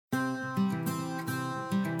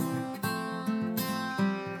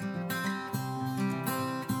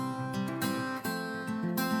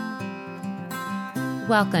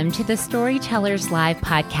welcome to the Storytellers Live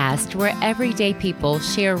podcast, where everyday people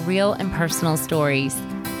share real and personal stories.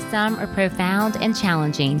 Some are profound and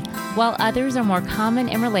challenging, while others are more common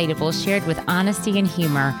and relatable, shared with honesty and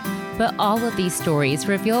humor. But all of these stories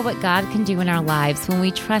reveal what God can do in our lives when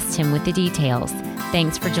we trust Him with the details.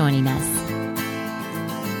 Thanks for joining us.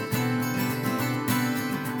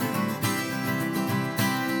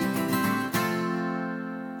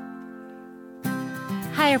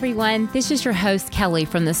 Hi, everyone. This is your host, Kelly,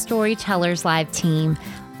 from the Storytellers Live team.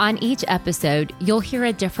 On each episode, you'll hear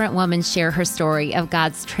a different woman share her story of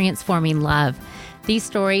God's transforming love. These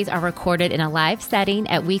stories are recorded in a live setting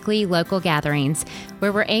at weekly local gatherings,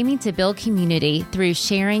 where we're aiming to build community through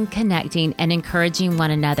sharing, connecting, and encouraging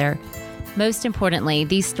one another. Most importantly,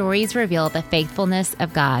 these stories reveal the faithfulness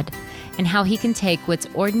of God and how He can take what's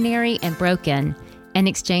ordinary and broken and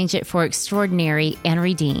exchange it for extraordinary and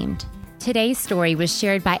redeemed. Today's story was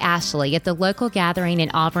shared by Ashley at the local gathering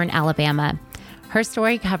in Auburn, Alabama. Her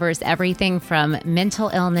story covers everything from mental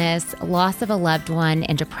illness, loss of a loved one,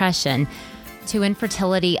 and depression, to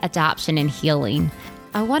infertility, adoption, and healing.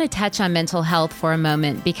 I want to touch on mental health for a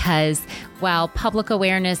moment because while public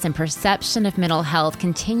awareness and perception of mental health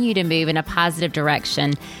continue to move in a positive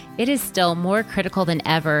direction, it is still more critical than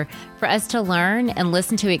ever for us to learn and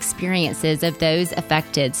listen to experiences of those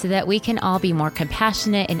affected so that we can all be more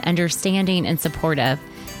compassionate and understanding and supportive.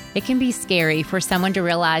 It can be scary for someone to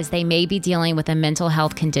realize they may be dealing with a mental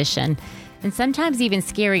health condition, and sometimes even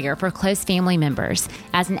scarier for close family members,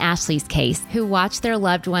 as in Ashley's case, who watch their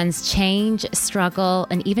loved ones change, struggle,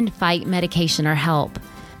 and even fight medication or help.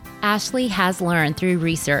 Ashley has learned through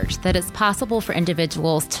research that it's possible for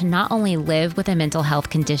individuals to not only live with a mental health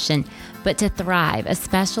condition, but to thrive,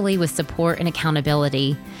 especially with support and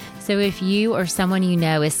accountability. So if you or someone you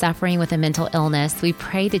know is suffering with a mental illness, we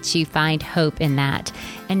pray that you find hope in that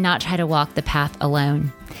and not try to walk the path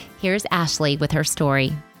alone. Here's Ashley with her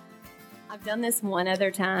story. I've done this one other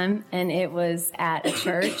time, and it was at a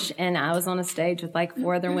church, and I was on a stage with like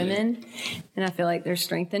 4 other women, and I feel like there's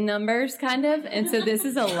strength in numbers, kind of. And so this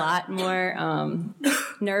is a lot more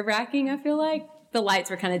nerve-wracking, I feel like. The lights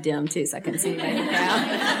were kind of dim, too, so I couldn't see anybody in the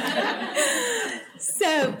crowd.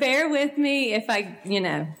 So bear with me if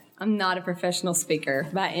I'm not a professional speaker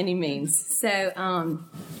by any means. So,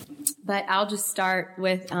 but I'll just start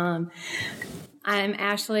with... I'm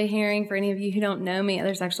Ashley Herring. For any of you who don't know me,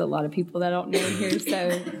 there's actually a lot of people that don't know me here,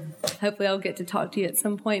 so hopefully I'll get to talk to you at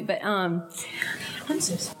some point. But I'm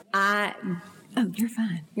so sorry. Oh, you're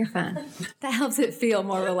fine. You're fine. That helps it feel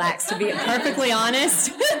more relaxed, to be perfectly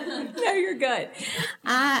honest. No, you're good.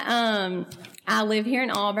 I live here in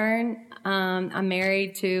Auburn. I'm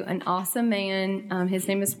married to an awesome man. His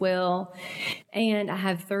name is Will, and I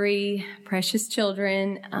have 3 precious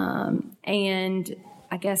children. And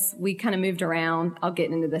I guess we kind of moved around. I'll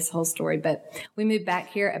get into this whole story, but we moved back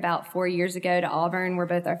here about 4 years ago to Auburn, where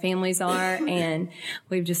both our families are, and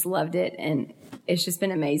we've just loved it. And it's just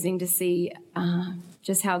been amazing to see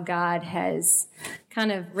just how God has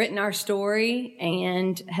kind of written our story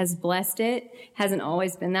and has blessed it. Hasn't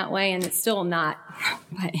always been that way, and it's still not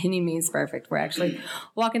by any means perfect. We're actually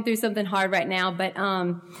walking through something hard right now, but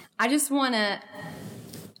I just want to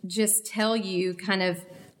just tell you kind of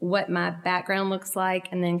what my background looks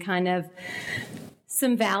like, and then kind of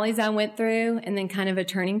some valleys I went through, and then kind of a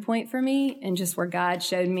turning point for me, and just where God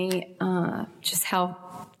showed me just how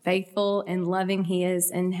faithful and loving He is,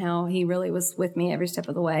 and how He really was with me every step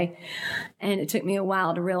of the way. And it took me a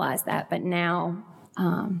while to realize that, but now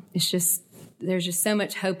there's just so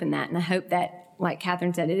much hope in that. And I hope that, like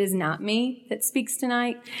Catherine said, it is not me that speaks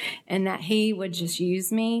tonight, and that He would just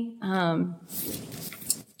use me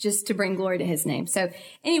just to bring glory to His name. So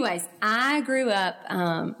anyways, I grew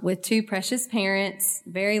up with 2 precious parents,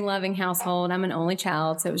 very loving household. I'm an only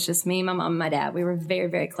child, so it was just me, my mom, and my dad. We were very,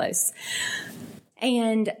 very close.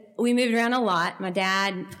 And we moved around a lot. My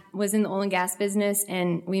dad was in the oil and gas business,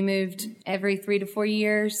 and we moved every 3 to 4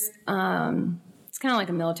 years. It's kind of like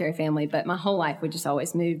a military family, but my whole life we just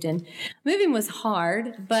always moved. And moving was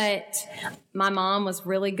hard, but my mom was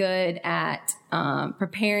really good at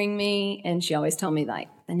preparing me, and she always told me, like,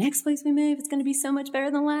 the next place we move, it's going to be so much better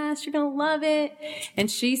than last. You're going to love it. And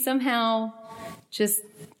she somehow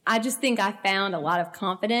I just think I found a lot of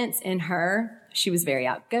confidence in her. She was very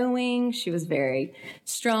outgoing. She was very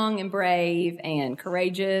strong and brave and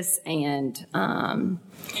courageous. And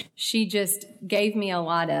she just gave me a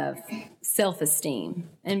lot of self-esteem.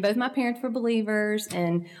 And both my parents were believers,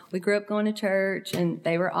 and we grew up going to church, and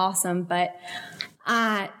they were awesome. But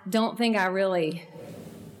I don't think I really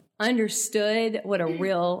understood what a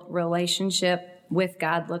real relationship with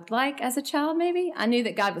God looked like as a child, maybe. I knew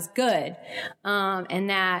that God was good, and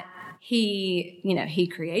that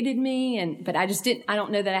he created me, but I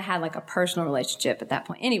don't know that I had like a personal relationship at that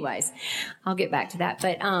point. Anyways, I'll get back to that.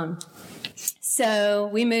 But, so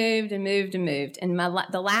we moved and moved and moved. And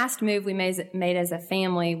the last move we made as a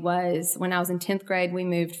family was when I was in 10th grade. We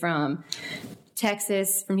moved from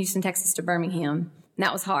Houston, Texas to Birmingham. And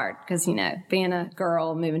that was hard because, being a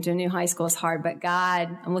girl, moving to a new high school is hard. But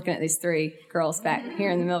God, I'm looking at these three girls back here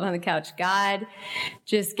in the middle of the couch. God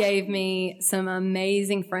just gave me some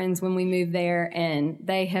amazing friends when we moved there. And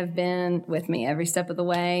they have been with me every step of the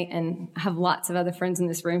way. And I have lots of other friends in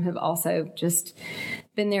this room who have also just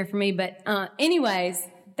been there for me. But anyways,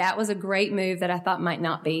 that was a great move that I thought might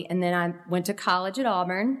not be. And then I went to college at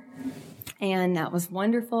Auburn. And that was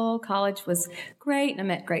wonderful. College was great. And I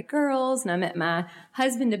met great girls and I met my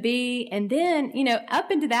husband to be. And then, up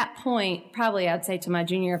into that point, probably I'd say to my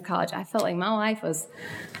junior year of college, I felt like my life was,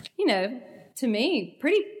 to me,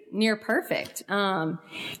 pretty near perfect. And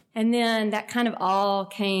then that kind of all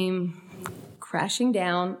came crashing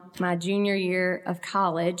down my junior year of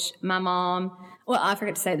college. My mom, I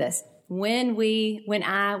forgot to say this. When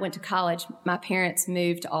I went to college, my parents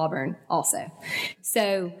moved to Auburn also.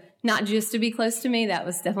 So, not just to be close to me, that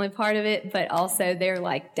was definitely part of it, but also they're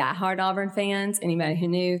like diehard Auburn fans, anybody who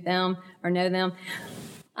knew them or know them.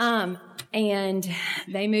 And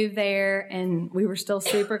they moved there and we were still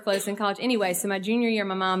super close in college. Anyway, so my junior year,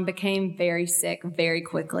 my mom became very sick very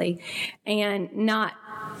quickly, and not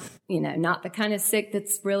the kind of sick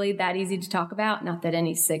that's really that easy to talk about. Not that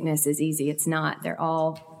any sickness is easy. It's not. They're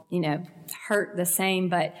all hurt the same,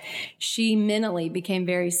 but she mentally became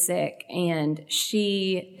very sick and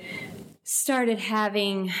she started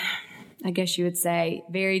having, I guess you would say,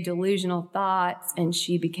 very delusional thoughts, and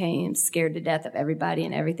she became scared to death of everybody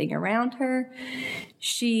and everything around her.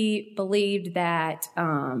 She believed that,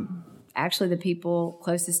 actually the people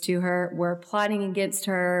closest to her were plotting against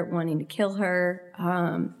her, wanting to kill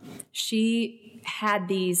her. She had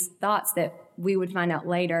these thoughts that we would find out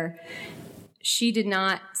later.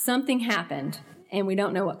 Something happened, and we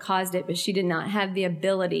don't know what caused it, but she did not have the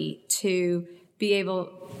ability to be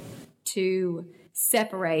able to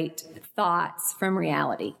separate thoughts from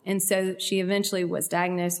reality. And so she eventually was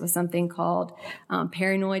diagnosed with something called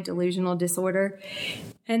paranoid delusional disorder.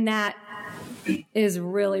 And that is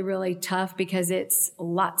really, really tough because it's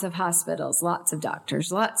lots of hospitals, lots of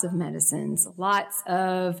doctors, lots of medicines, lots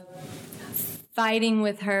of fighting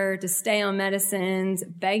with her to stay on medicines,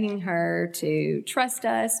 begging her to trust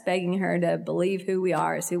us, begging her to believe who we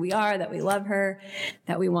are is who we are, that we love her,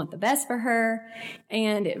 that we want the best for her.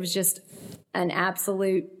 And it was just an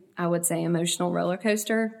absolute, I would say, emotional roller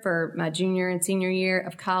coaster for my junior and senior year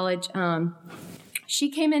of college. She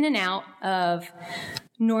came in and out of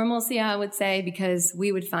normalcy, I would say, because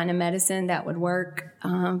we would find a medicine that would work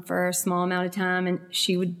for a small amount of time, and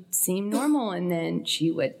she would seem normal, and then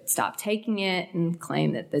she would stop taking it and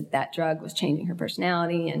claim that that drug was changing her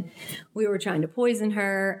personality, and we were trying to poison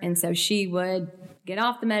her, and so she would get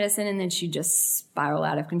off the medicine, and then she'd just spiral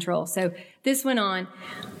out of control. So this went on.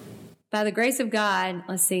 By the grace of God,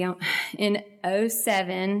 let's see, in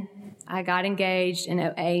 2007, I got engaged. In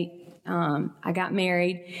 2008, I got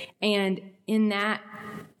married, and in that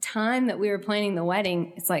time that we were planning the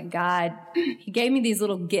wedding, it's like God, He gave me these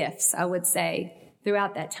little gifts, I would say,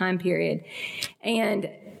 throughout that time period. And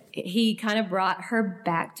He kind of brought her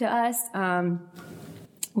back to us,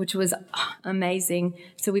 which was amazing.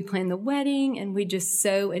 So we planned the wedding, and we just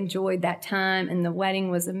so enjoyed that time, and the wedding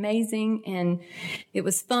was amazing, and it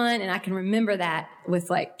was fun. And I can remember that with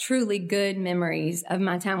like truly good memories of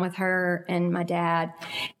my time with her and my dad.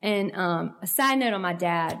 And a side note on my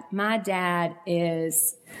dad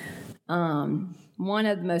is one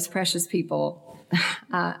of the most precious people.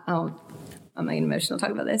 I'm getting emotional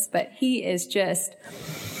talking about this, but he is just,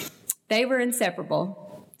 they were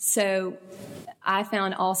inseparable. So I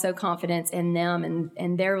found also confidence in them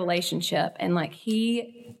and their relationship. And like,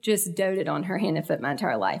 he just doted on her hand and foot my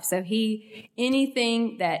entire life. So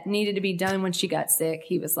anything that needed to be done when she got sick,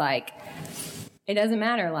 he was like, it doesn't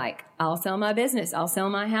matter. Like, I'll sell my business. I'll sell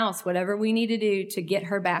my house. Whatever we need to do to get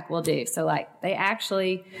her back, we'll do. So like, they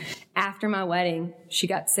actually, after my wedding, she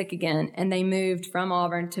got sick again, and they moved from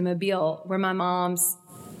Auburn to Mobile, where my mom's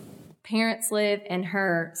parents live and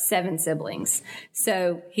her 7 siblings.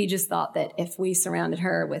 So he just thought that if we surrounded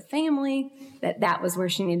her with family, that was where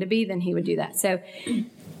she needed to be, then he would do that. So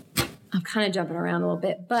I'm kind of jumping around a little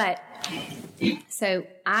bit, but so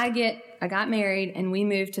I got married and we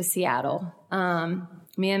moved to Seattle,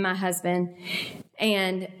 me and my husband,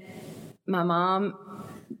 and my mom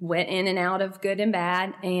went in and out of good and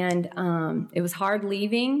bad, and it was hard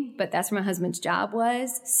leaving, but that's where my husband's job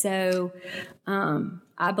was. So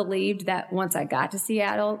I believed that once I got to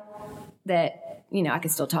Seattle, that, you know, I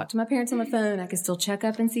could still talk to my parents on the phone. I could still check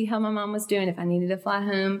up and see how my mom was doing. If I needed to fly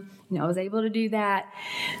home, you know, I was able to do that.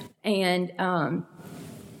 And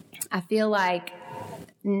I feel like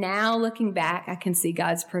now looking back, I can see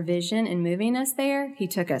God's provision in moving us there. He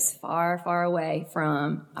took us far, far away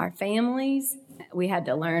from our families. We had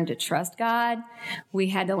to learn to trust God. We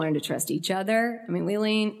had to learn to trust each other. I mean, we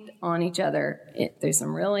leaned on each other through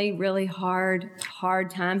some really, really hard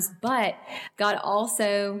times. But God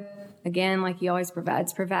also, again, like He always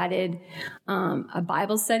provided a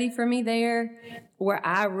Bible study for me there, where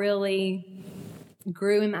I really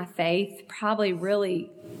grew in my faith, probably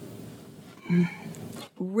really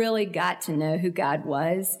got to know who God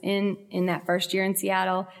was in that first year in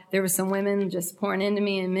Seattle. There were some women just pouring into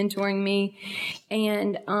me and mentoring me.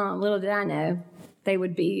 And little did I know they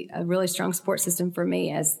would be a really strong support system for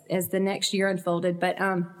me as the next year unfolded. But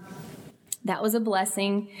that was a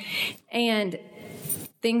blessing. And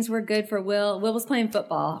things were good for Will. Will was playing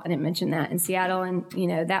football. I didn't mention that in Seattle. And, you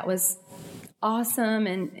know, that was awesome.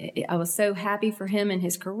 And I was so happy for him and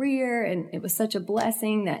his career. And it was such a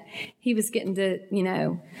blessing that he was getting to, you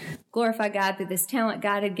know, glorify God through this talent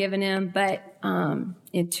God had given him. But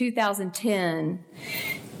in 2010,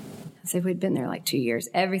 I said we'd been there like 2 years,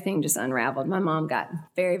 everything just unraveled. My mom got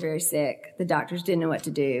very, very sick. The doctors didn't know what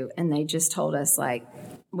to do. And they just told us, like,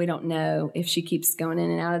 we don't know if she keeps going in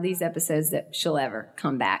and out of these episodes that she'll ever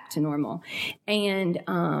come back to normal. And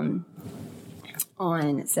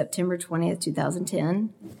on September 20th,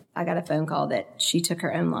 2010, I got a phone call that she took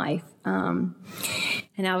her own life. And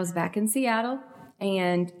I was back in Seattle,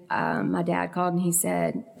 and my dad called and he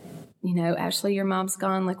said, you know, Ashley, your mom's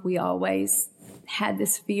gone. Like, we always had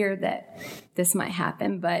this fear that this might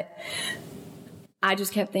happen, but I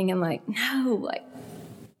just kept thinking, like, no, like,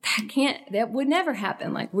 that would never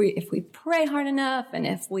happen. Like, if we pray hard enough, and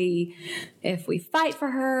if we fight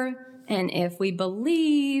for her, and if we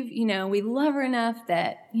believe, you know, we love her enough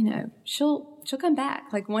that, you know, she'll come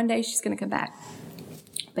back. Like, one day she's going to come back.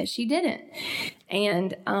 But she didn't.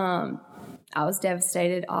 And I was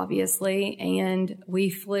devastated, obviously. And we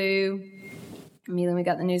flew, immediately we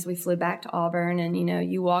got the news, we flew back to Auburn. And, you know,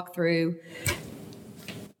 you walk through,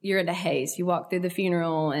 you're in a haze. You walk through the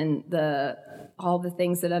funeral and all the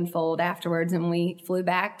things that unfold afterwards. And we flew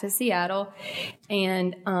back to Seattle.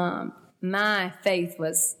 And my faith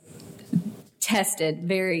was tested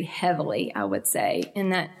very heavily, I would say,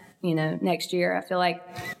 in that, you know, next year. I feel like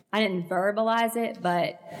I didn't verbalize it,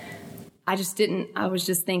 but I was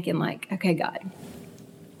just thinking, like, okay, God,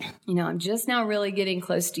 you know, I'm just now really getting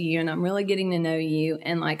close to you, and I'm really getting to know you.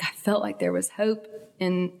 And, like, I felt like there was hope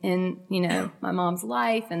in, you know, my mom's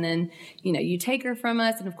life. And then, you know, you take her from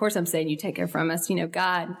us. And of course I'm saying you take her from us. You know,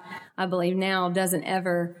 God, I believe now, doesn't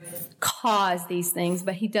ever cause these things,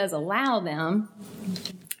 but He does allow them.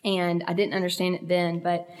 And I didn't understand it then,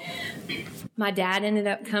 but my dad ended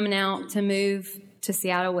up coming out to move to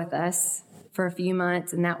Seattle with us for a few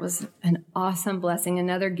months, and that was an awesome blessing,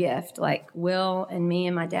 another gift. Like, Will and me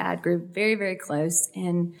and my dad grew very, very close.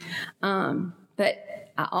 And but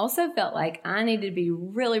I also felt like I needed to be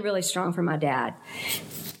really, really strong for my dad.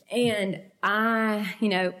 And you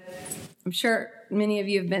know, I'm sure many of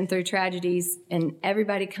you have been through tragedies, and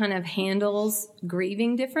everybody kind of handles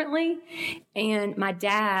grieving differently. And my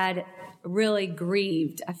dad really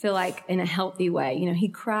grieved, I feel like, in a healthy way. You know, he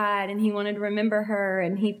cried and he wanted to remember her,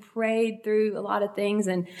 and he prayed through a lot of things.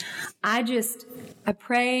 And I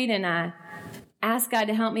prayed and I asked God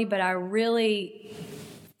to help me, but I really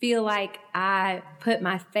feel like I put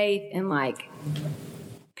my faith in, like,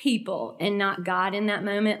 people and not God in that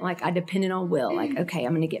moment. Like, I depended on Will. Like, okay,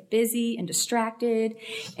 I'm going to get busy and distracted.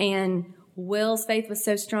 And Will's faith was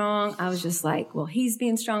so strong. I was just like, well, he's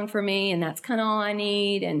being strong for me, and that's kind of all I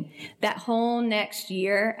need. And that whole next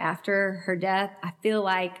year after her death, I feel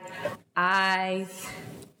like I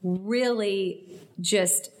really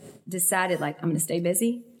just decided, like, I'm going to stay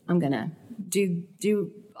busy. I'm going to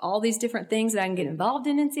do all these different things that I can get involved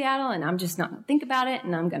in Seattle, and I'm just not going to think about it,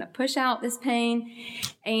 and I'm going to push out this pain.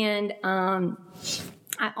 And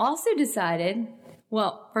I also decided,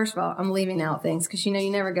 well, first of all, I'm leaving out things because, you know, you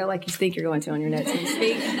never go like you think you're going to on your notes when you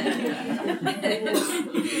speak. I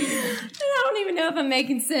don't even know if I'm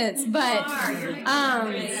making sense, but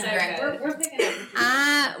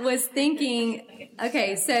I was thinking,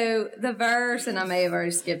 okay, so the verse, and I may have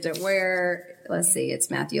already skipped it, where, let's see, it's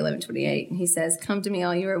Matthew 11:28, and he says, "Come to me,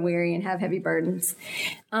 all you are weary and have heavy burdens,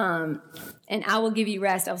 and I will give you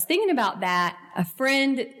rest." I was thinking about that. A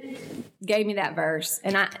friend gave me that verse,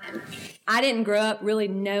 and I didn't grow up really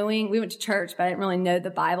knowing. We went to church, but I didn't really know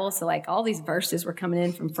the Bible, so like all these verses were coming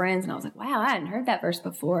in from friends, and I was like, wow, I hadn't heard that verse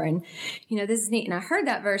before, and this is neat. And I heard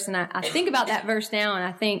that verse, and I think about that verse now, and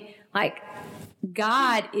I think, like,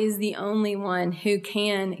 God is the only one who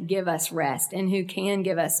can give us rest and who can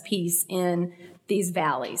give us peace in these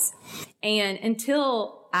valleys. And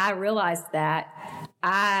until I realized that,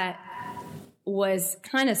 I was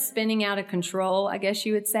kind of spinning out of control, I guess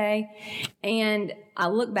you would say. And I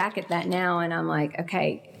look back at that now and I'm like,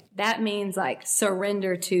 okay, that means like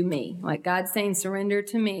surrender to me. Like God's saying, surrender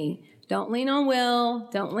to me. Don't lean on Will.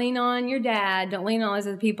 Don't lean on your dad. Don't lean on all those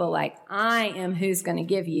other people. Like, I am who's going to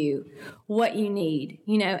give you what you need,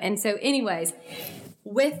 And so anyways,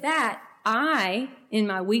 with that, I, in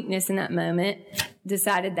my weakness in that moment,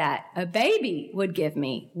 decided that a baby would give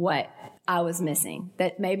me what I was missing,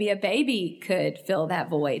 that maybe a baby could fill that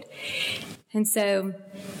void. And so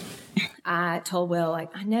I told Will, like,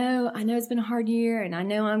 I know it's been a hard year and I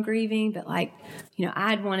know I'm grieving, but like,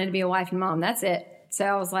 I'd wanted to be a wife and mom. That's it. So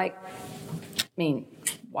I was like,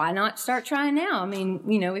 why not start trying now?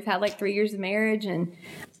 We've had like 3 years of marriage and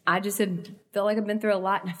I just feel like I've been through a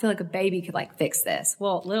lot and I feel like a baby could like fix this.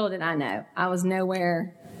 Well, little did I know, I was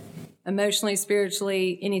nowhere emotionally,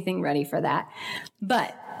 spiritually, anything ready for that.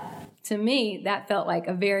 But to me, that felt like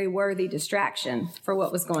a very worthy distraction for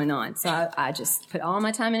what was going on. So I just put all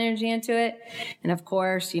my time and energy into it. And of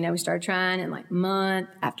course, we started trying, and like month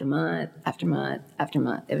after month after month after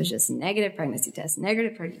month, it was just negative pregnancy test.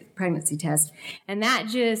 And that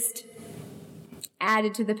just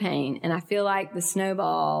added to the pain. And I feel like the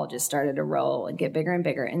snowball just started to roll and get bigger and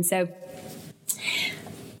bigger. And so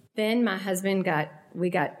then my husband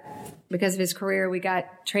because of his career, we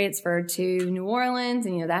got transferred to New Orleans,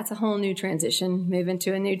 and that's a whole new transition, moving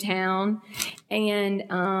to a new town. And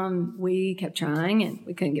we kept trying, and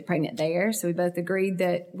we couldn't get pregnant there. So we both agreed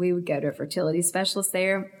that we would go to a fertility specialist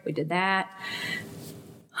there. We did that.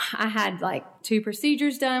 I had like 2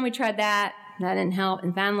 procedures done. We tried that. That didn't help.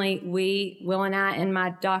 And finally, Will and I and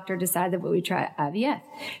my doctor decided that we would try IVF.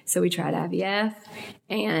 So we tried IVF,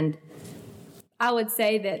 and I would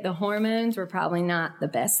say that the hormones were probably not the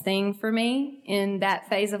best thing for me in that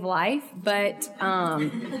phase of life, but, I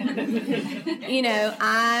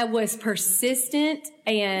was persistent,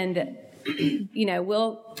 and,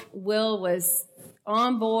 Will was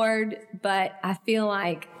on board, but I feel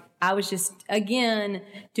like I was just, again,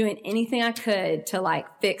 doing anything I could to like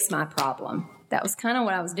fix my problem. That was kind of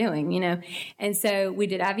what I was doing, And so we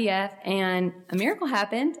did IVF, and a miracle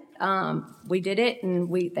happened. We did it, and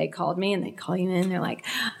they called me, and they call you in. They're like,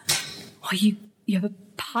 well, you have a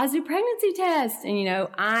positive pregnancy test. And,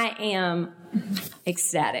 I am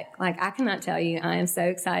ecstatic. Like, I cannot tell you, I am so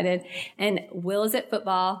excited. And Will is at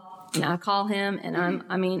football, and I call him, and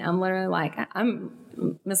I'm literally like,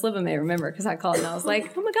 Miss Liva may remember, because I called and I was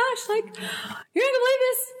like, oh my gosh, like, you're not gonna believe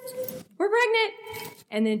this. We're pregnant.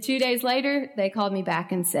 And then 2 days later, they called me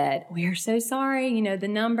back and said, we are so sorry. The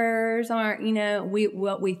numbers aren't,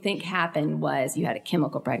 what we think happened was you had a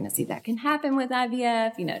chemical pregnancy. That can happen with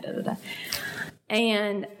IVF,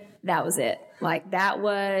 And that was it. Like, that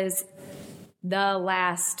was the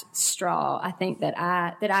last straw, I think, that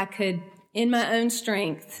I could, in my own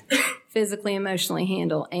strength, physically, emotionally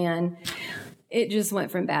handle. And it just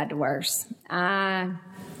went from bad to worse. I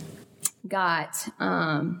got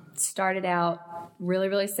started out really,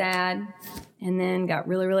 really sad, and then got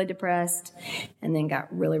really, really depressed, and then got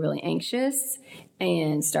really, really anxious,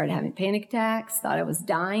 and started having panic attacks, thought I was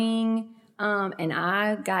dying. And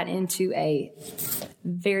I got into a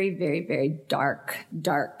very, very, very dark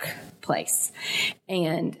place.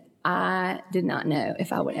 And I did not know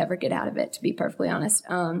if I would ever get out of it, to be perfectly honest.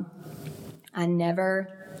 I never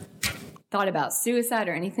thought about suicide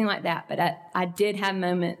or anything like that, but I did have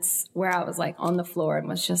moments where I was like on the floor and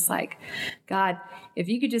was just like, God, if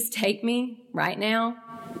you could just take me right now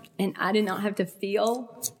and I did not have to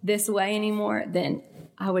feel this way anymore, then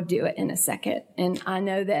I would do it in a second. And I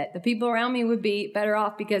know that the people around me would be better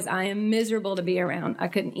off, because I am miserable to be around. I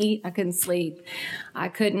couldn't eat. I couldn't sleep. I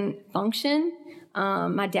couldn't function.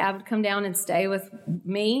 My dad would come down and stay with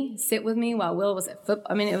me, sit with me while Will was at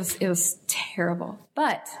football. It was terrible,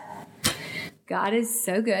 but God is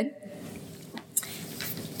so good.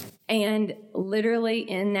 And literally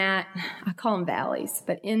in that, I call them valleys,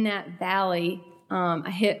 but in that valley,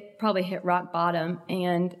 I probably hit rock bottom,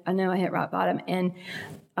 and I know I hit rock bottom. And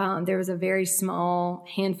there was a very small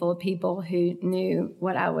handful of people who knew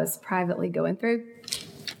what I was privately going through.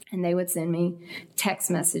 And they would send me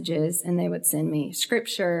text messages, and they would send me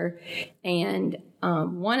scripture. And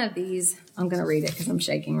one of these, I'm going to read it because I'm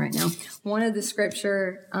shaking right now. One of the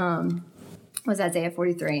scripture was Isaiah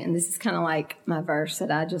 43. And this is kind of like my verse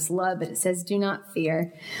that I just love. But it says, "Do not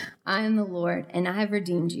fear. I am the Lord, and I have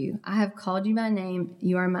redeemed you. I have called you by name.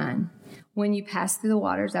 You are mine. When you pass through the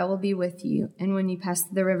waters, I will be with you. And when you pass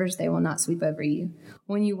through the rivers, they will not sweep over you.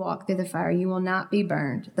 When you walk through the fire, you will not be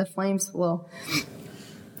burned. The flames will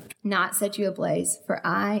not set you ablaze, for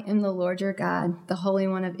I am the Lord your God, the Holy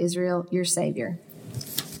One of Israel, your Savior."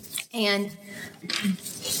 And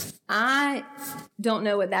I don't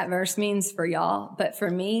know what that verse means for y'all, but for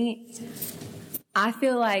me, I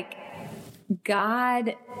feel like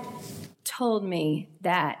God told me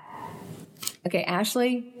that, okay,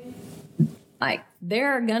 Ashley, like,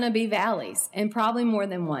 there are going to be valleys, and probably more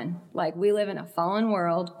than one. Like, we live in a fallen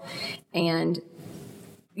world, and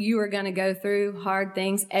you are going to go through hard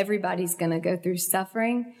things. Everybody's going to go through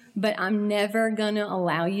suffering, but I'm never going to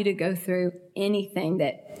allow you to go through anything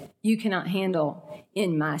that you cannot handle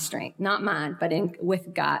in my strength, not mine, but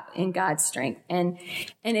in God's strength. And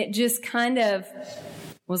it just kind of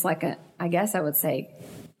was like I guess I would say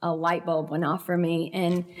a light bulb went off for me.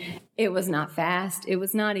 And it was not fast. It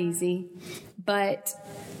was not easy, but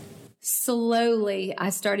slowly I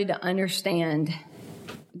started to understand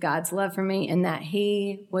God's love for me, and that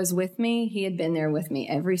He was with me. He had been there with me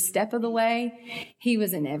every step of the way. He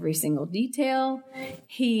was in every single detail.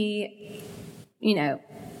 He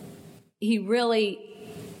really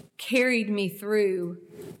carried me through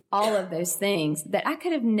all of those things that I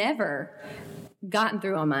could have never gotten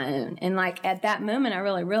through on my own. And like at that moment, I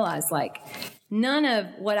really realized like none of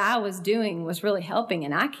what I was doing was really helping,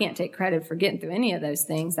 and I can't take credit for getting through any of those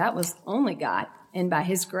things. That was only God, and by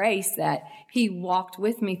His grace that He walked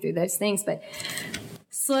with me through those things. But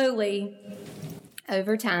slowly,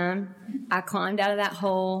 over time, I climbed out of that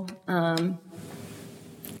hole,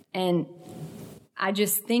 and I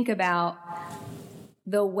just think about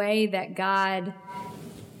the way that God,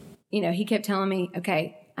 He kept telling me,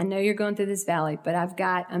 okay, I know you're going through this valley, but I've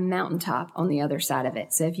got a mountaintop on the other side of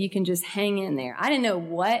it. So if you can just hang in there. I didn't know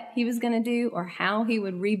what He was going to do or how He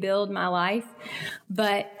would rebuild my life.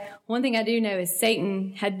 But one thing I do know is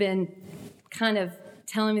Satan had been kind of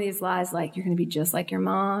telling me these lies like, you're going to be just like your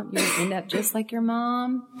mom. You're going to end up just like your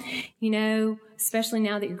mom, especially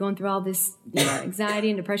now that you're going through all this anxiety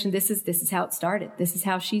and depression. This is how it started. This is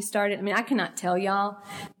how she started. I mean, I cannot tell y'all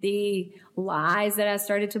the lies that I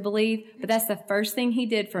started to believe, but that's the first thing he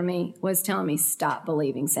did for me, was telling me stop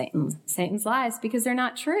believing Satan's lies, because they're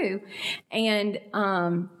not true. And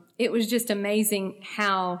it was just amazing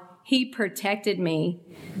how he protected me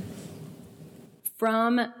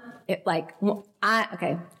from it. Like,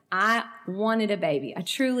 I wanted a baby. I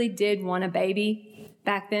truly did want a baby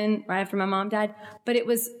back then, right after my mom died. But it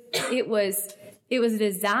was a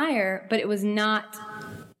desire, but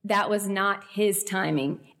that was not His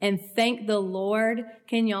timing. And thank the Lord.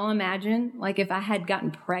 Can y'all imagine? Like, if I had gotten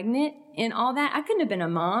pregnant and all that, I couldn't have been a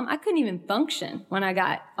mom. I couldn't even function when I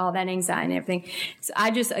got all that anxiety and everything. So I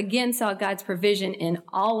just, again, saw God's provision in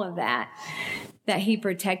all of that He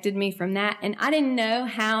protected me from that. And I didn't know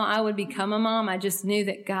how I would become a mom. I just knew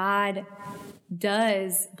that God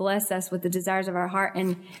does bless us with the desires of our heart.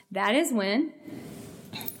 And that is when,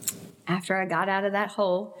 after I got out of that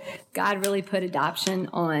hole, God really put adoption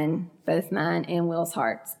on both mine and Will's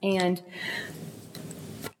hearts. And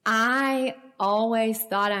I always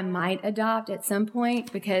thought I might adopt at some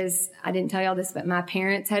point, because I didn't tell y'all this, but my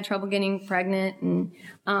parents had trouble getting pregnant, and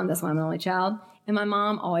that's why I'm an only child. And my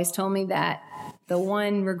mom always told me that the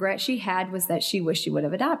one regret she had was that she wished she would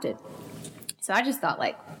have adopted. So I just thought,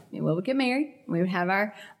 like, we would get married, we would have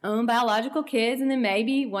our own biological kids, and then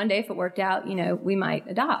maybe one day, if it worked out, we might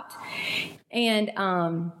adopt. And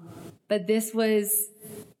but this was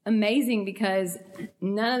amazing, because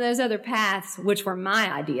none of those other paths, which were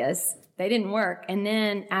my ideas, they didn't work. And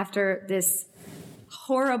then after this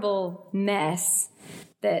horrible mess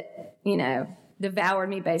that, devoured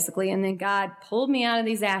me basically, and then God pulled me out of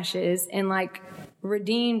these ashes and like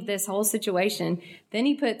redeemed this whole situation, then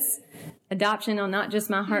He puts adoption on not just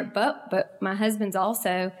my heart, but my husband's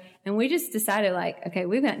also. And we just decided, like, okay,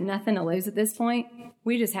 we've got nothing to lose at this point.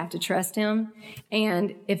 We just have to trust Him.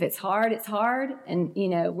 And if it's hard, it's hard. And,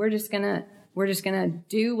 we're just going to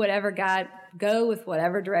do whatever go with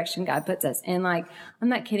whatever direction God puts us. And like, I'm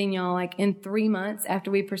not kidding y'all. Like, in 3 months after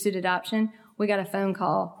we pursued adoption, we got a phone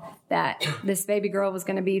call that this baby girl was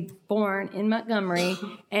going to be born in Montgomery.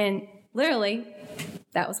 And literally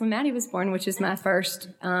that was when Maddie was born, which is my first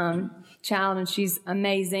child, and she's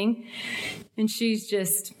amazing. And she's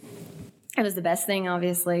just, it was the best thing,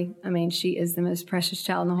 obviously. I mean, she is the most precious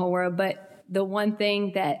child in the whole world. But the one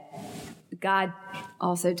thing that God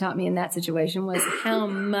also taught me in that situation was how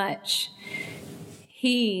much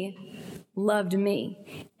he loved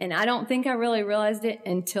me. And I don't think I really realized it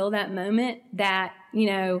until that moment that,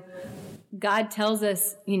 God tells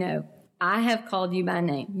us, I have called you by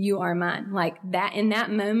name. You are mine. Like that, in that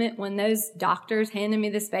moment when those doctors handed me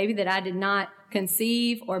this baby that I did not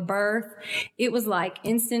conceive or birth, it was like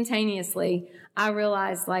instantaneously I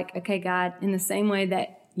realized, like, okay, God, in the same way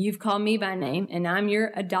that you've called me by name and I'm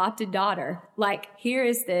your adopted daughter, like here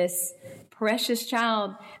is this precious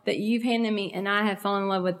child that you've handed me and I have fallen in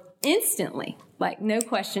love with instantly, like no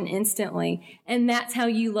question, instantly. And that's how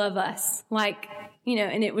you love us. Like,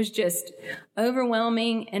 and it was just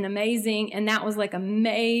overwhelming and amazing. And that was like a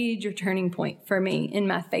major turning point for me in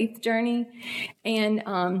my faith journey. And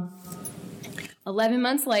 11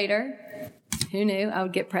 months later, who knew I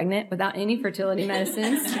would get pregnant without any fertility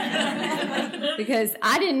medicines? Because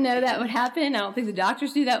I didn't know that would happen. I don't think the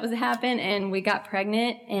doctors knew that would happen. And we got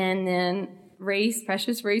pregnant, and then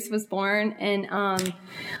Precious Reese was born, and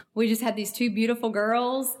we just had these two beautiful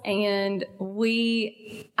girls. And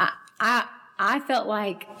I felt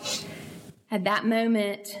like at that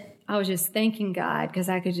moment I was just thanking God because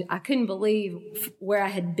I couldn't believe where I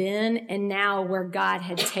had been and now where God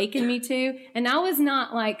had taken me to. And I was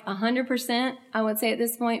not like 100%, I would say at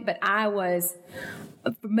this point, but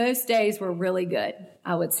most days were really good,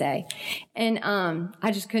 I would say. And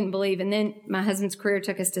I just couldn't believe. And then my husband's career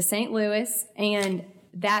took us to St. Louis, and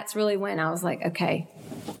that's really when I was like, okay,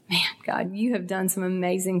 man, God, you have done some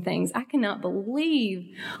amazing things. I cannot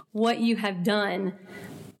believe what you have done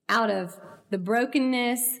out of the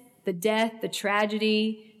brokenness, the death, the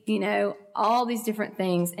tragedy, all these different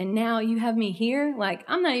things. And now you have me here. Like,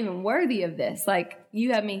 I'm not even worthy of this. Like,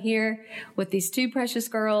 you have me here with these two precious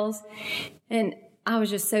girls. And I was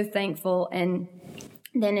just so thankful. And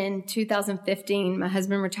then in 2015, my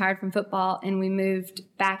husband retired from football and we moved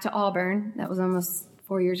back to Auburn. That was almost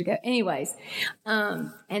 4 years ago. Anyways,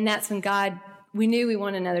 and that's when we knew we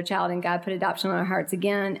wanted another child, and God put adoption on our hearts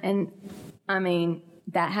again. And I mean,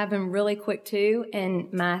 that happened really quick too.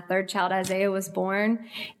 And my third child, Isaiah, was born,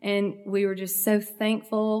 and we were just so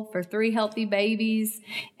thankful for 3 healthy babies.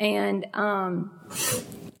 And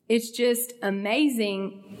it's just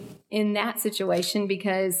amazing in that situation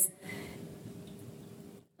because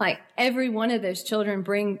like every one of those children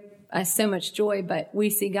bring us so much joy, but we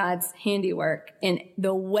see God's handiwork in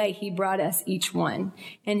the way he brought us each one.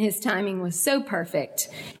 And his timing was so perfect.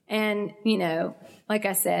 And, like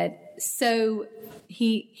I said, so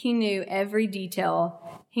he knew every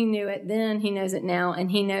detail. He knew it then, he knows it now, and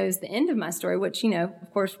he knows the end of my story, which, of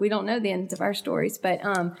course, we don't know the ends of our stories, but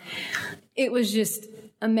it was just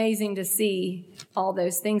amazing to see all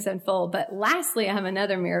those things unfold. But lastly, I have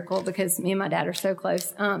another miracle because me and my dad are so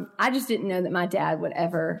close. I just didn't know that my dad would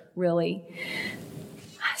ever really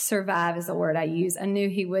survive is the word I use. I knew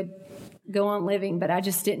he would go on living, but I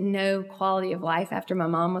just didn't know quality of life after my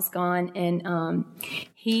mom was gone. And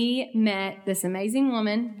he met this amazing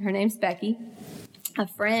woman. Her name's Becky, a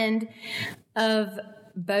friend of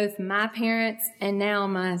both my parents and now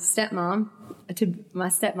my stepmom.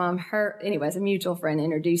 A mutual friend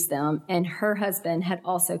introduced them, and her husband had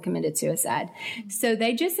also committed suicide. So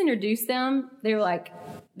they just introduced them. They were like,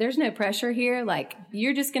 there's no pressure here. Like,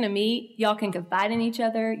 you're just going to meet. Y'all can confide in each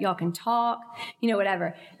other. Y'all can talk,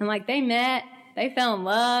 whatever. And like, they met, they fell in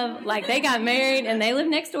love, like they got married, and they live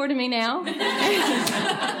next door to me now.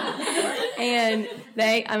 And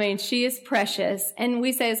she is precious. And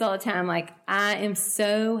we say this all the time. Like, I am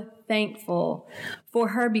so thankful for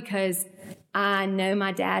her because I know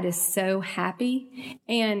my dad is so happy,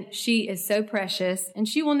 and she is so precious, and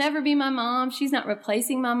she will never be my mom. She's not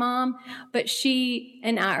replacing my mom, but she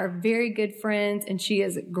and I are very good friends, and she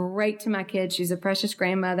is great to my kids. She's a precious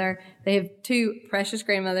grandmother. They have 2 precious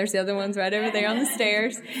grandmothers. The other one's right over there on the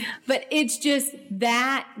stairs. But it's just,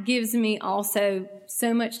 that gives me also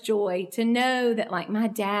so much joy to know that like my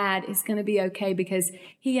dad is going to be okay because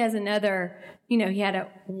he has another, he had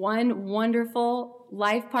one wonderful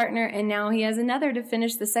life partner, and now he has another to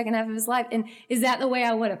finish the second half of his life. And is that the way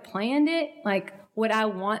I would have planned it? Like, would I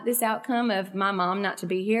want this outcome of my mom not to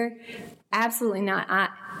be here? Absolutely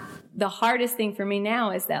not. The hardest thing for me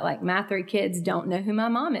now is that like my 3 kids don't know who my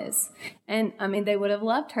mom is. And they would have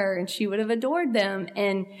loved her and she would have adored them.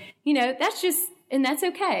 And, that's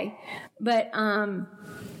okay. But,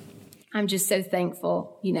 I'm just so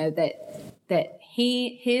thankful, that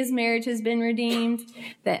his marriage has been redeemed,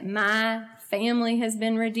 that my family has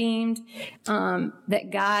been redeemed, that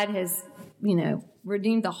God has,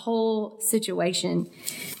 redeemed the whole situation.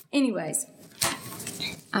 Anyways,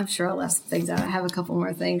 I'm sure I left some things out. I have a couple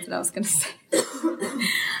more things that I was going to say.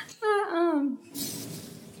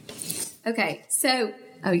 Okay, so,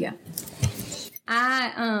 oh yeah.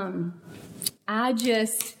 I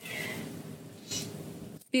just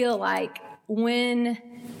feel like when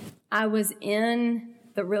I was in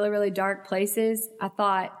the really, really dark places, I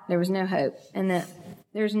thought there was no hope and that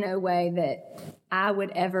there's no way that I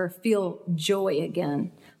would ever feel joy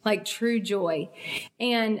again, like true joy.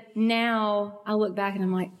 And now I look back and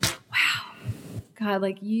I'm like, wow, God,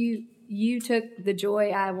 like you took the joy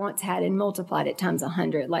I once had and multiplied it times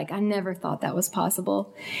 100. Like I never thought that was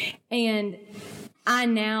possible. And I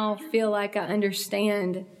now feel like I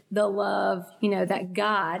understand the love, that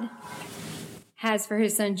God has for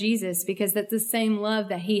his son Jesus, because that's the same love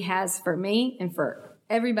that he has for me and for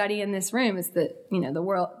everybody in this room. Is the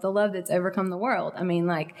world, the love that's overcome the world. I mean,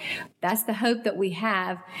 like, that's the hope that we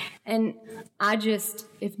have. And I just,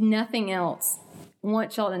 if nothing else,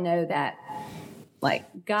 want y'all to know that,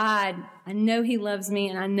 like, God, I know he loves me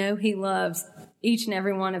and I know he loves each and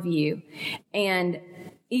every one of you. And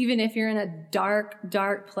even if you're in a dark,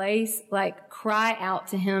 dark place, like, cry out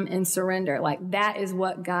to him and surrender. Like, that is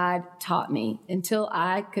what God taught me. Until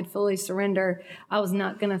I could fully surrender, I was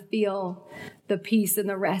not going to feel the peace and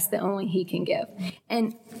the rest that only he can give.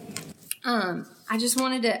 And I just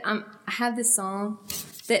wanted to, I have this song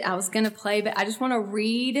that I was going to play, but I just want to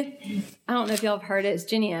read. I don't know if y'all have heard it. It's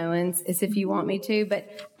Jenny Owens. It's If You Want Me To.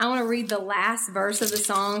 But I want to read the last verse of the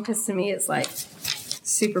song because to me it's like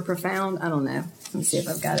super profound. I don't know. Let me see if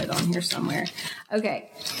I've got it on here somewhere.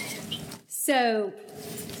 Okay. So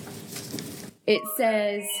it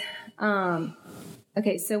says,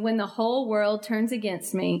 so when the whole world turns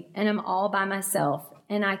against me and I'm all by myself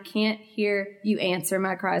and I can't hear you answer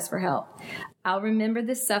my cries for help, I'll remember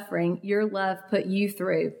the suffering your love put you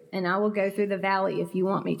through, and I will go through the valley if you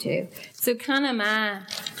want me to. So kind of my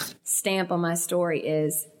stamp on my story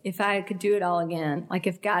is, if I could do it all again, like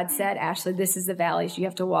if God said, Ashley, this is the valleys you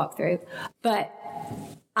have to walk through, but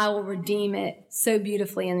I will redeem it so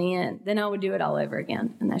beautifully in the end, then I would do it all over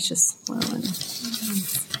again. And that's just what I want to.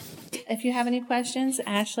 If you have any questions,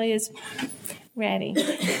 Ashley is ready.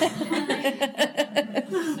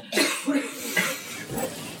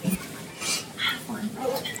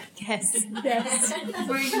 Yes.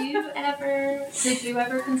 Did you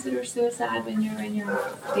ever consider suicide when you were in your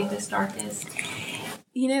deepest, darkest?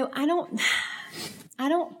 I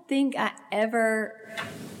don't think I ever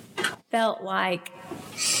felt like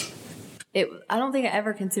it. I don't think I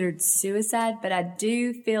ever considered suicide, but I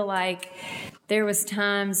do feel like there was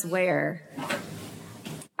times where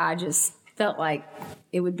I just felt like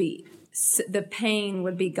it would be, the pain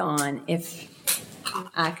would be gone if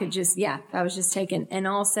I could just, I was just taken. And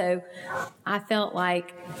also I felt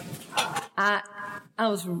like I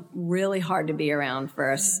was really hard to be around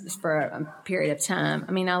for a period of time.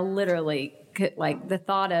 I mean, I literally could, like, the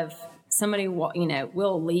thought of somebody,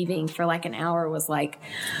 Will leaving for like an hour was like,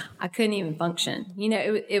 I couldn't even function.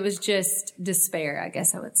 It was just despair, I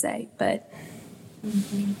guess I would say. But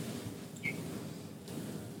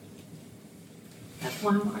That's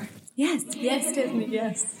one more. Yes, Tiffany,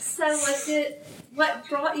 yes. So what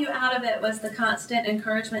brought you out of it was the constant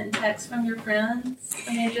encouragement and text from your friends?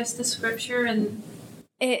 I mean, just the scripture and...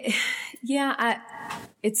 It's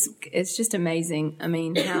just amazing. I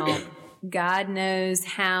mean, how God knows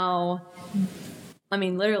how,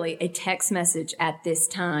 literally a text message at this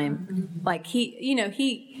time, like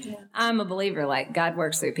I'm a believer, like God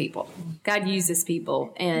works through people. God uses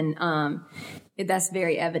people, and that's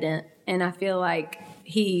very evident. And I feel like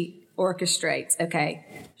he orchestrates, okay,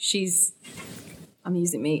 I'm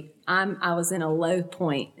using me. I was in a low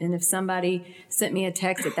point, and if somebody sent me a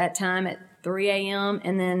text at that time at 3 a.m.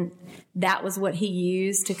 and then that was what he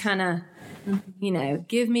used to kind of,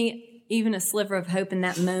 give me even a sliver of hope in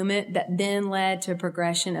that moment that then led to a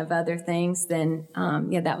progression of other things, then,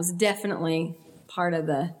 that was definitely part of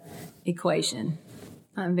the equation.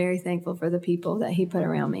 I'm very thankful for the people that he put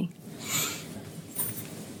around me.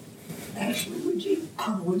 Ashley, would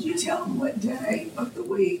you tell them what day of the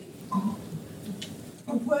week, or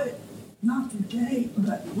what, not the day,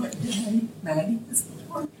 but what day Maddie was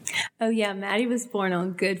born? Oh, yeah, Maddie was born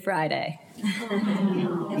on Good Friday.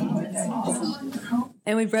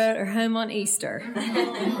 And we brought her home on Easter,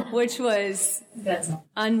 which was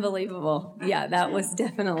unbelievable. Yeah, that was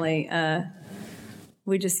definitely,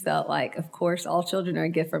 we just felt like, of course, all children are a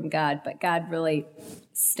gift from God, but God really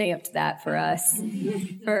stamped that for us,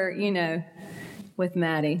 with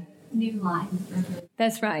Maddie. new life.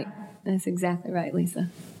 That's right. That's exactly right, Lisa.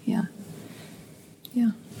 Yeah.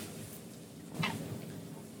 Yeah.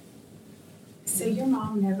 So your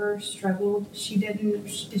mom never struggled?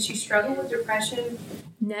 Did she struggle with depression?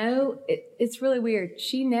 No, it's really weird.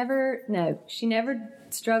 She never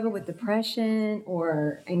struggled with depression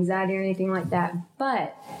or anxiety or anything like that.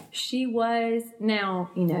 But she was, now,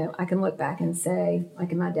 I can look back and say,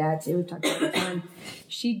 like in my dad too, we've talked about it all the time,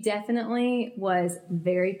 she definitely was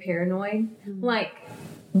very paranoid.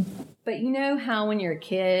 But you know how when you're a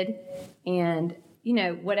kid and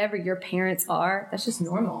whatever your parents are, that's just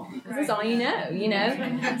normal. This is all you know.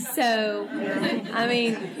 So, I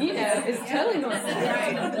mean, it's totally normal.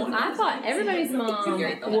 I thought everybody's mom,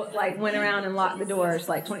 went around and locked the doors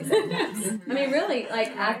 27 times. I mean, really,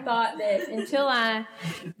 I thought that until I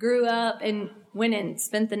grew up and went and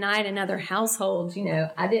spent the night in other households,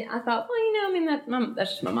 I thought,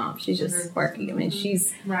 that's just my mom. She's just quirky. I mean,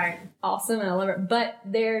 she's awesome and I love her. But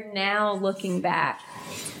they're now looking back.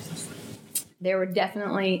 There were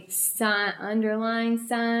definitely underlying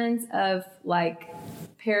signs of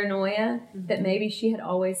paranoia that maybe she had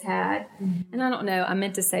always had. And I don't know, I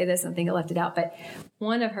meant to say this, I think I left it out, but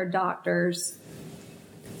one of her doctors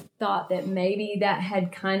thought that maybe that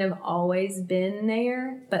had kind of always been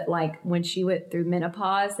there, but when she went through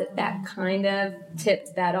menopause, that kind of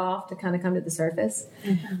tipped that off to kind of come to the surface.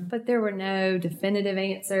 But there were no definitive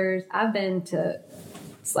answers. I've been to,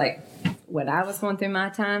 it's when I was going through my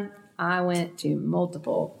time, I went to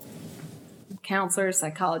multiple counselors,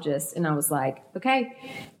 psychologists, and I was like, okay,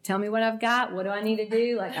 tell me what I've got. What do I need to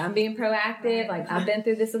do? I'm being proactive. I've been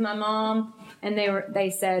through this with my mom. And they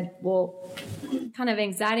said, well, kind of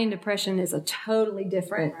anxiety and depression is a totally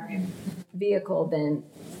different vehicle than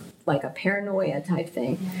a paranoia type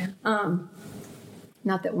thing.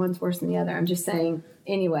 Not that one's worse than the other. I'm just saying,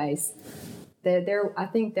 anyways, I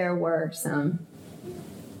think there were some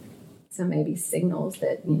maybe signals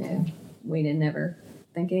that, we didn't ever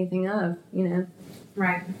think anything of,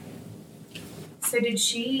 Right. So did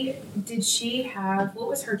she have, what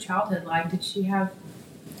was her childhood like?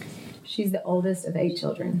 She's the oldest of 8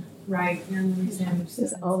 children. Right. She's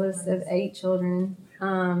the oldest of 8 children.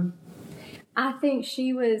 I think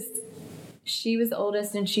she was the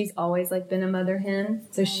oldest, and she's always been a mother hen.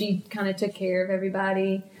 So she kind of took care of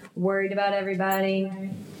everybody, worried about everybody.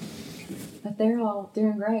 Right. But they're all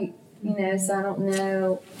doing great. So I don't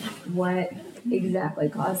know what exactly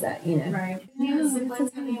caused that, Right. Do you have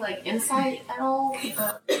siblings have any insight at all?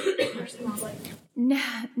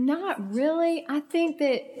 Not really. I think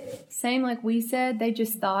that same like we said, they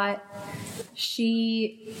just thought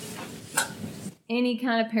any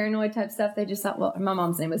kind of paranoid type stuff, they just thought, well, my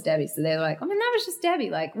mom's name was Debbie, so they were like, that was just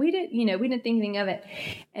Debbie. We didn't think anything of it.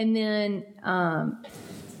 And then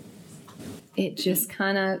it just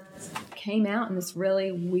kind of came out in this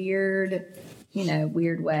really weird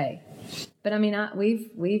way. But I mean,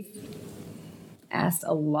 we've asked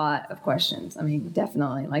a lot of questions. I mean,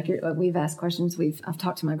 definitely. We've asked questions. I've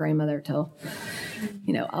talked to my grandmother till,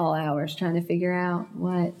 all hours trying to figure out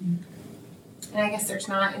what. And I guess there's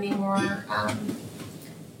not any more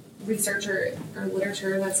research or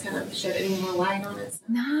literature that's kind of shed any more light on it.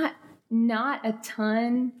 So. Not a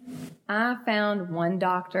ton. I found one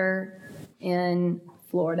doctor in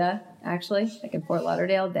Florida, actually, in Fort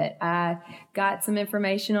Lauderdale, that I got some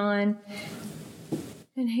information on.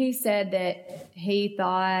 And he said that he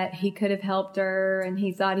thought he could have helped her, and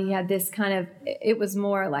he thought he had this kind of, it was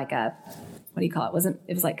more like a, what do you call it?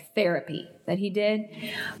 It was like therapy that he did.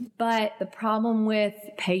 But the problem with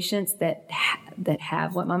patients that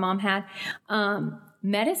have what my mom had,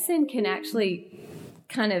 medicine can actually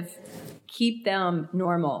kind of keep them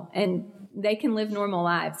normal, and they can live normal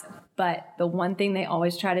lives. But the one thing they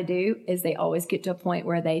always try to do is they always get to a point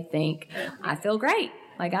where they think, I feel great.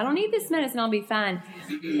 I don't need this medicine. I'll be fine.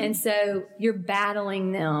 And so you're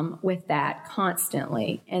battling them with that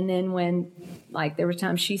constantly. And then when, there were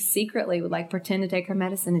times she secretly would, pretend to take her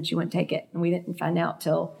medicine and she wouldn't take it. And we didn't find out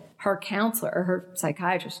till her counselor or her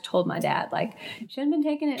psychiatrist told my dad, she hadn't been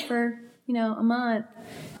taking it for, a month.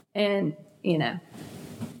 And,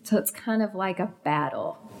 so it's kind of like a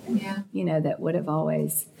battle, that would have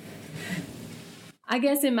always, I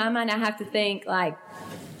guess in my mind, I have to think I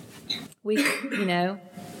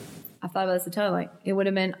thought about this a ton. It would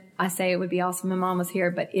have been, I say it would be awesome if my mom was here,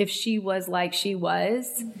 but if she was like she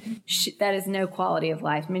was, that is no quality of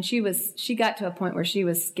life. I mean, she got to a point where she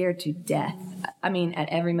was scared to death. I mean, at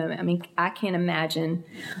every moment. I mean, I can't imagine.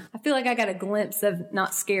 I feel like I got a glimpse of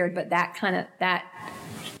not scared, but that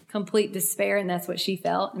complete despair, and that's what she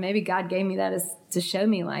felt. And maybe God gave me that as to show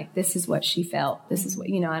me, this is what she felt. This is what,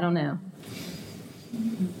 I don't know.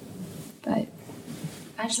 But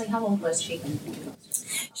Ashley, how old was she?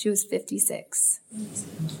 she was 56.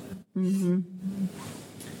 Mm-hmm.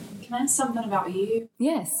 Can I ask something about you?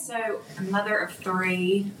 Yes. So, a mother of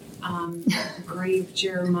 3, grieved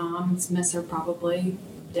your moms, miss her probably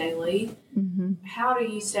daily. Mm-hmm. How do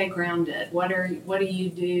you stay grounded? What do you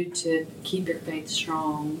do to keep your faith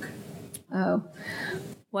strong? Oh,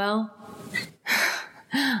 well,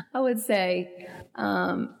 I would say,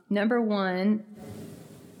 number one,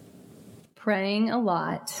 praying a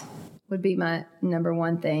lot would be my number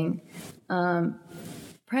one thing.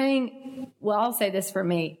 Praying, well, I'll say this for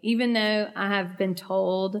me. Even though I have been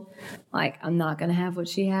told, like, I'm not going to have what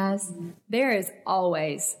she has, there is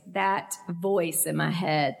always that voice in my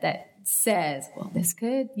head that says, well, this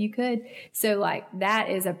could, you could. So, like, that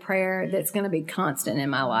is a prayer that's going to be constant in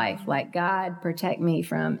my life. Like, God, protect me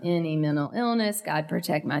from any mental illness. God,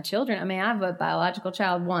 protect my children. I mean, I have a biological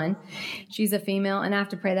child, 1. She's a female, and I have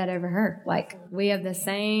to pray that over her. Like, we have the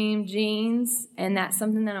same genes, and that's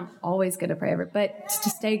something that I'm always going to pray over. But to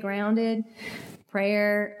stay grounded,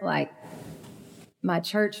 prayer, like, my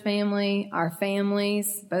church family, our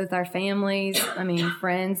families, both our families, I mean,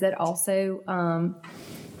 friends that also,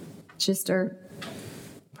 just are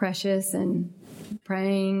precious, and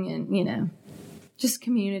praying, and, just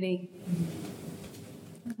community.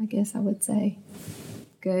 I guess I would say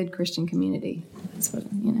good Christian community. That's what,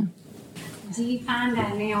 Do you find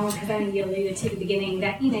that now, because I know you alluded to at the beginning,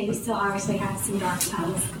 that, you still obviously have some dark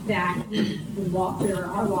times that you walk through or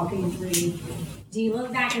are walking through. Do you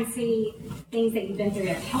look back and see things that you've been through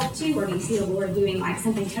that have helped you, or do you see the Lord doing like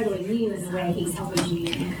something totally new in the way He's helping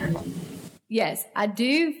you and encouraging you? Yes, I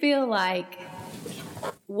do feel like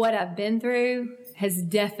what I've been through has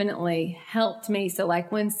definitely helped me. So,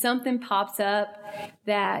 like, when something pops up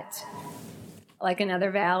that, like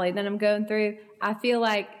another valley that I'm going through, I feel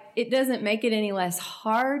like it doesn't make it any less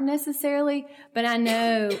hard necessarily, but I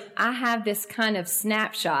know I have this kind of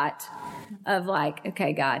snapshot of like,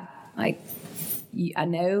 okay, God, like, I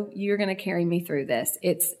know you're going to carry me through this.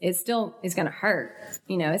 It's going to hurt,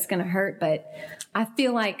 it's going to hurt, but I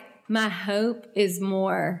feel like my hope is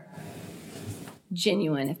more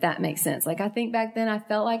genuine, if that makes sense. Like, I think back then I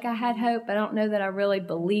felt like I had hope, but I don't know that I really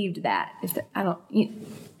believed that.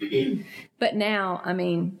 But now, I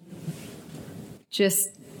mean,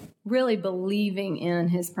 just really believing in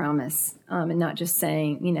His promise, and not just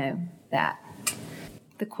saying, that.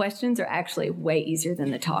 The questions are actually way easier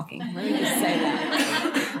than the talking. Let me just say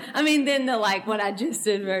that. I mean, then what I just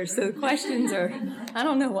did verse. So the questions are, I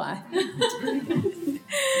don't know why.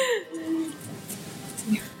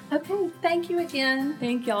 Okay, thank you again.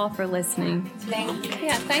 Thank y'all for listening. Thank you.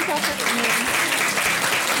 Yeah, thank y'all for listening.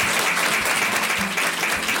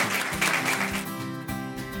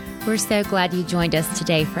 We're so glad you joined us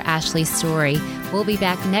today for Ashley's story. We'll be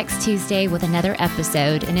back next Tuesday with another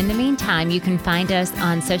episode. And in the meantime, you can find us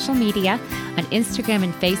on social media. On Instagram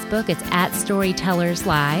and Facebook, it's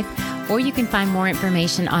 @StorytellersLive. Or you can find more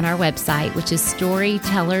information on our website, which is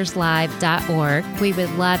storytellerslive.org. We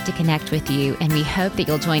would love to connect with you, and we hope that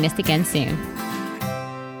you'll join us again soon.